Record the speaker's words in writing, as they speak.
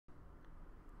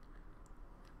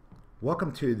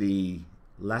Welcome to the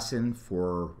lesson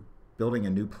for building a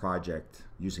new project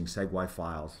using SEGY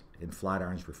files in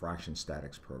Flatirons Refraction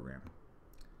Statics program.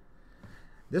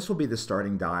 This will be the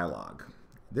starting dialog.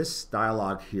 This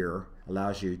dialog here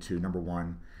allows you to, number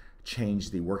one, change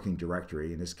the working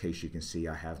directory. In this case, you can see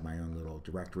I have my own little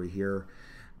directory here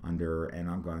under, and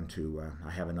I'm going to, I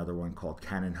have another one called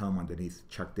Canon Home underneath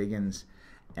Chuck Diggins,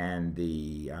 and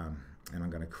I'm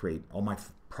going to create, all my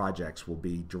projects will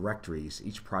be directories.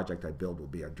 Each project I build will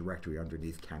be a directory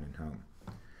underneath Canon Home.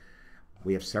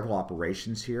 We have several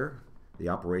operations here. The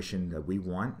operation that we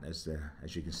want, as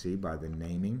you can see by the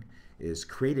naming, is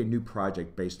create a new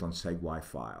project based on SEGY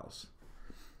files.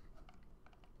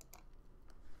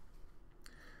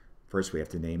 First, we have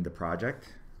to name the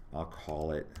project. I'll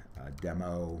call it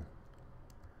Demo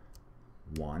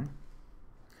 1.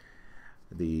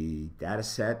 The data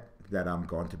set that I'm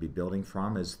going to be building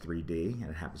from is 3D, and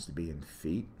it happens to be in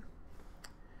feet.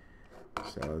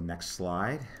 So next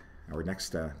slide, or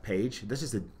next page. This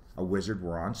is a wizard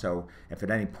we're on, so if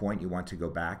at any point you want to go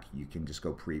back, you can just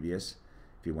go previous.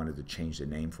 If you wanted to change the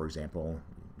name, for example,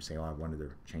 say, oh, I wanted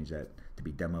to change that to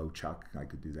be Demo Chuck, I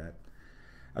could do that.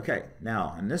 Okay,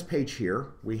 now on this page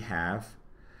here, we have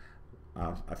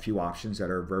a few options that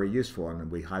are very useful, and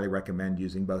we highly recommend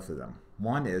using both of them.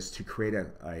 One is to create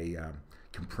a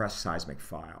compressed seismic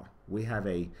file. We have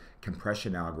a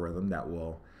compression algorithm that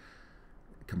will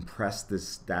compress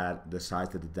this the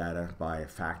size of the data by a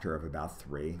factor of about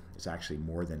 3. It's actually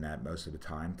more than that most of the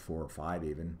time, 4 or 5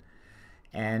 even.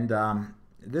 And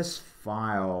this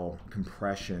file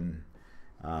compression,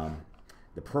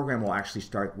 the program will actually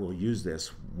will use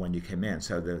this when you come in.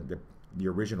 So the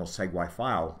original SEGY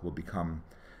file will become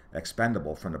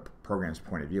expendable from the program's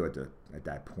point of view at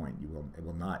that point. It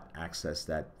will not access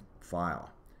that file.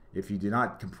 If you do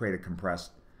not create a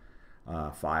compressed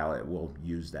file, it will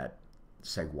use that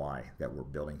SEGY that we're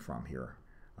building from here.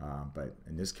 But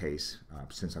in this case,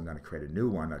 since I'm going to create a new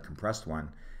one, a compressed one,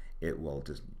 it will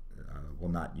just will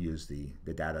not use the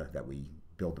data that we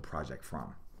build the project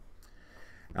from.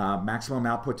 Maximum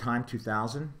output time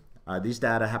 2000. These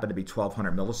data happen to be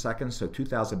 1200 milliseconds, so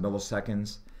 2000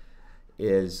 milliseconds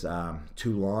is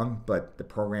too long, but the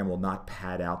program will not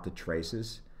pad out the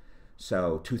traces.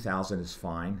 So 2000 is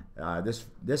fine.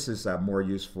 This is more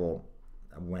useful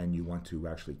when you want to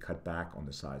actually cut back on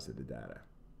the size of the data.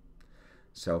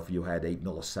 So if you had 8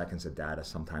 milliseconds of data,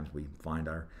 sometimes we find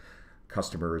our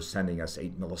customers sending us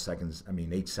 8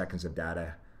 seconds of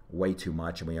data, way too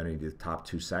much, and we only need the top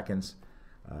 2 seconds.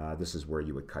 This is where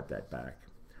you would cut that back.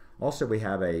 Also, we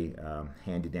have a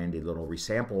handy-dandy little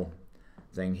resample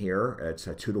thing here. It's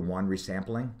a 2-to-1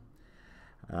 resampling.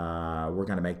 We're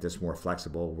going to make this more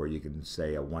flexible, where you can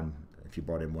say if you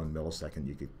brought in 1 millisecond,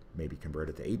 you could maybe convert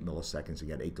it to 8 milliseconds and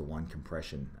get 8-to-1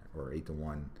 compression or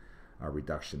 8-to-1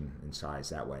 reduction in size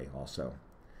that way also.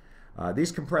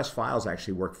 These compressed files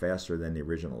actually work faster than the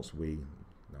originals.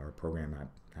 Our program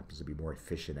happens to be more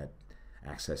efficient at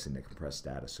accessing the compressed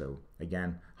data. So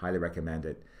again, highly recommend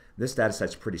it. This data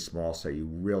set's pretty small, so you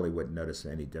really wouldn't notice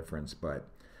any difference, but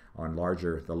on the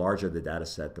larger the data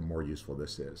set, the more useful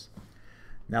this is.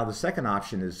 Now the second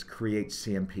option is create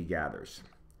CMP gathers.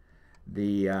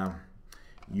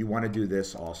 You want to do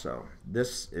this also.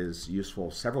 This is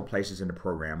useful several places in the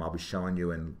program. I'll be showing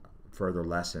you in further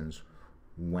lessons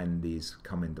when these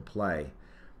come into play.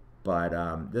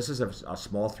 But this is a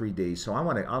small 3D, so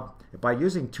by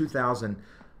using 2000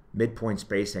 midpoint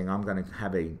spacing, I'm going to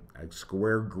have a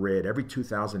square grid. Every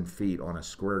 2,000 feet on a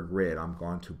square grid, I'm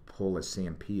going to pull a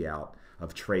CMP out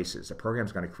of traces. The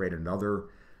program's going to create another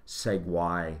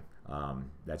SEGY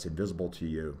that's invisible to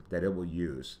you that it will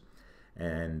use.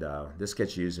 And this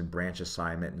gets used in branch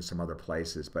assignment and some other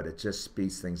places, but it just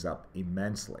speeds things up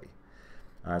immensely.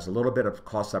 There's a little bit of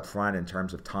cost up front in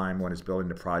terms of time when it's building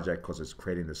the project, because it's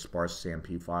creating the sparse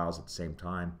CMP files at the same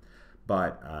time,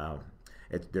 but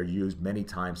they're used many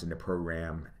times in the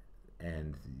program,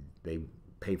 and they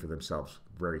pay for themselves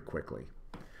very quickly.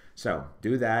 So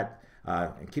do that,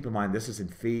 and keep in mind this is in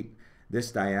feet.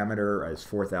 This diameter is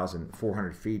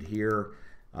 4,400 feet here.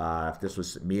 If this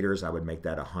was meters, I would make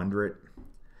that 100.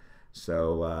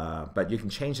 So, but you can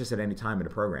change this at any time in the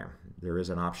program. There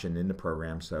is an option in the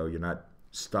program, so you're not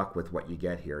stuck with what you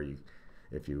get here. You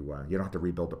don't have to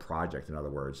rebuild the project, in other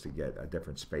words, to get a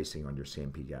different spacing on your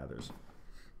CMP gathers.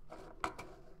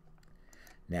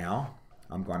 Now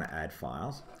I'm going to add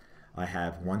files. I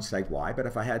have one SEGY, but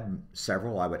if I had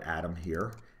several, I would add them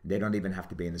here. They don't even have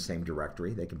to be in the same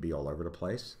directory. They can be all over the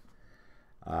place.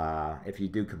 If you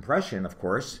do compression, of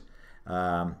course,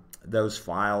 those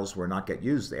files will not get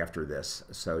used after this,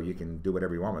 so you can do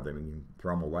whatever you want with them. You can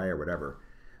throw them away or whatever.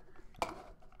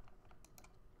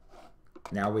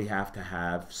 now we have to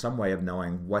have some way of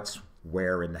knowing what's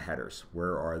where in the headers.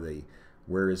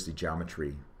 Where is the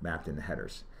geometry mapped in the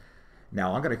headers?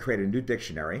 Now I'm going to create a new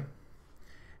dictionary,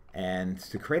 and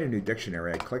to create a new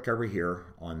dictionary I click over here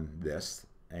on this,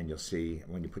 and you'll see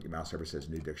when you put your mouse over it says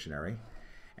new dictionary,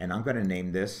 and I'm going to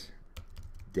name this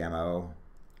Demo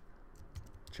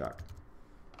Chuck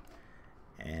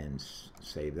and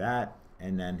save that,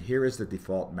 and then here is the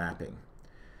default mapping.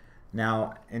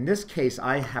 Now in this case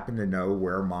I happen to know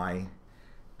where my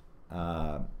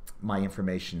my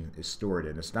information is stored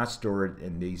in. It's not stored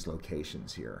in these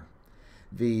locations here.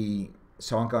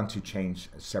 So I'm going to change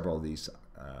several of these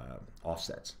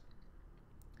offsets.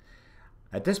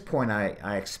 At this point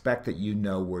I expect that you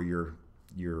know where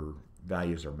your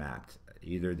values are mapped.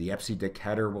 Either the FCDIC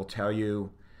header will tell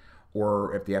you,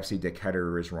 or if the FCDIC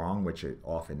header is wrong, which it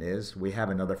often is, we have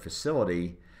another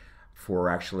facility for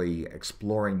actually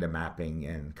exploring the mapping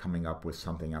and coming up with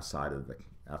something outside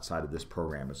of this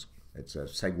program. It's a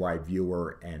SEGY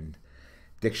viewer and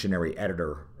dictionary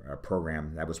editor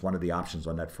program. That was one of the options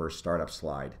on that first startup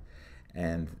slide,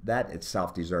 and that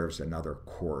itself deserves another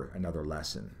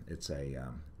lesson.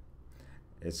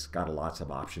 It's got lots of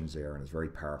options there, and it's very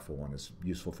powerful, and it's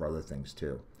useful for other things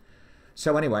too.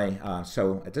 So anyway,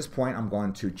 so at this point I'm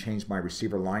going to change my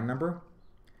receiver line number,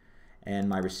 and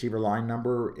my receiver line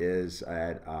number is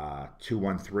at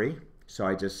 213. So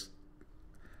I just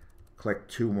click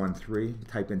 213,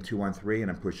 type in 213,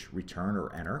 and I push return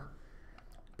or enter.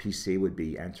 PC would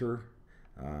be enter.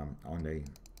 On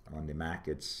the Mac,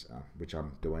 it's which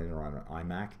I'm doing it on an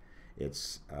iMac,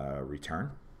 it's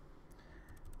return.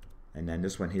 And then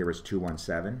this one here is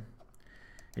 217.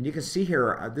 And you can see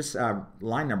here, this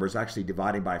line number is actually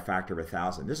dividing by a factor of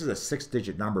 1,000. This is a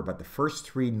 6-digit number, but the first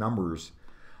 3 numbers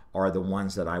are the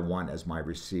ones that I want as my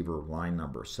receiver line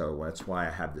number. So that's why I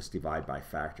have this divide by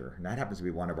factor. And that happens to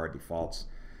be one of our defaults,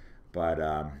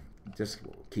 but just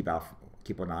keep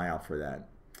an eye out for that.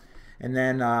 And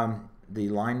then the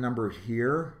line number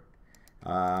here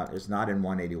is not in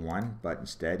 181, but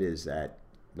instead is at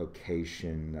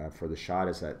location, for the shot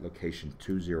is at location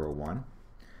 201.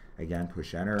 Again,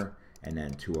 push enter, and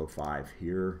then 205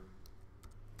 here,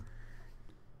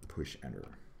 push enter.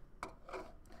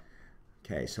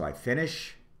 Okay, so I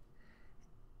finish,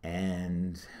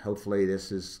 and hopefully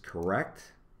this is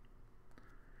correct.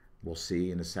 We'll see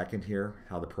in a second here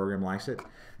how the program likes it.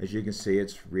 As you can see,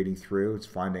 it's reading through, it's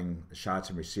finding the shots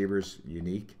and receivers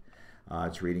unique.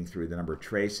 It's reading through the number of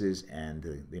traces, and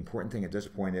the important thing at this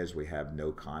point is we have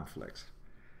no conflicts.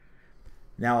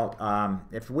 Now,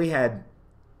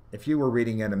 if you were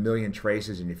reading in 1 million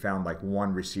traces and you found like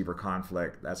 1 receiver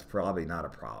conflict, that's probably not a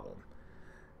problem.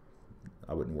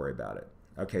 I wouldn't worry about it.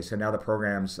 Okay, so now the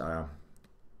program's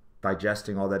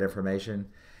digesting all that information,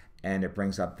 and it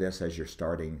brings up this as your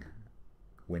starting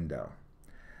window.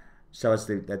 So it's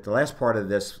at the last part of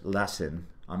this lesson,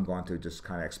 I'm going to just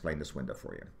kind of explain this window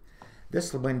for you.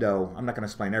 This window, I'm not going to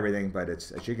explain everything, but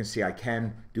it's, as you can see, I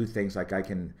can do things like I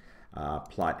can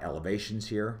plot elevations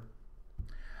here.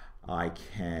 I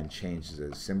can change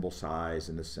the symbol size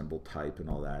and the symbol type and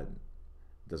all that.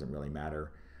 It doesn't really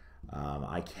matter.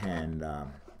 I can,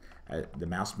 the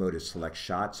mouse mode is select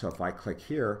shot, so if I click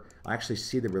here, I actually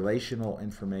see the relational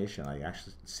information. I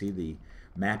actually see the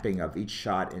mapping of each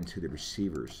shot into the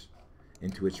receivers,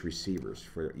 into its receivers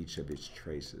for each of its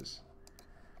traces.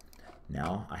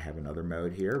 Now I have another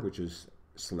mode here, which is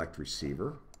select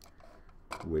receiver,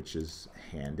 which is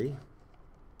handy.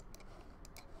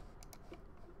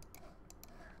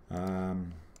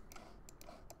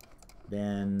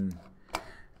 Then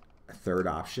a third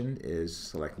option is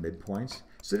select midpoints.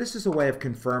 So this is a way of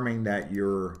confirming that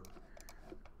your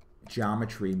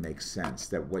geometry makes sense,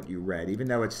 that what you read, even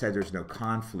though it said there's no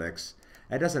conflicts,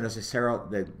 that doesn't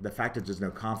necessarily, the fact that there's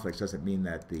no conflicts doesn't mean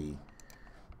that the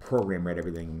program read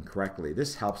everything correctly.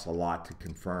 This helps a lot to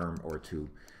confirm or to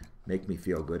make me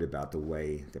feel good about the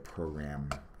way the program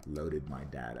loaded my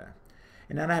data.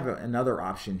 And then I have another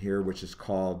option here, which is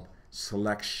called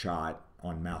select shot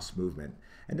on mouse movement.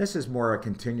 And this is more a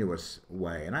continuous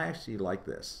way, and I actually like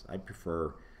this.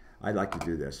 I like to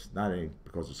do this, not only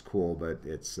because it's cool, but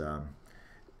it's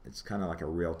kind of like a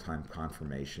real-time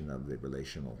confirmation of the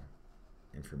relational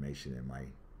information in my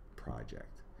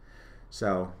project.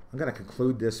 So I'm going to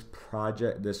conclude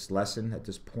this lesson at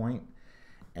this point,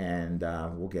 and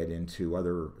we'll get into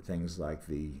other things like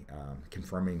the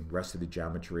confirming rest of the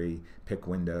geometry, pick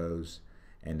windows,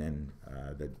 and then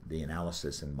the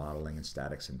analysis and modeling and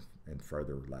statics and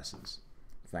further lessons.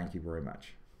 Thank you very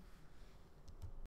much.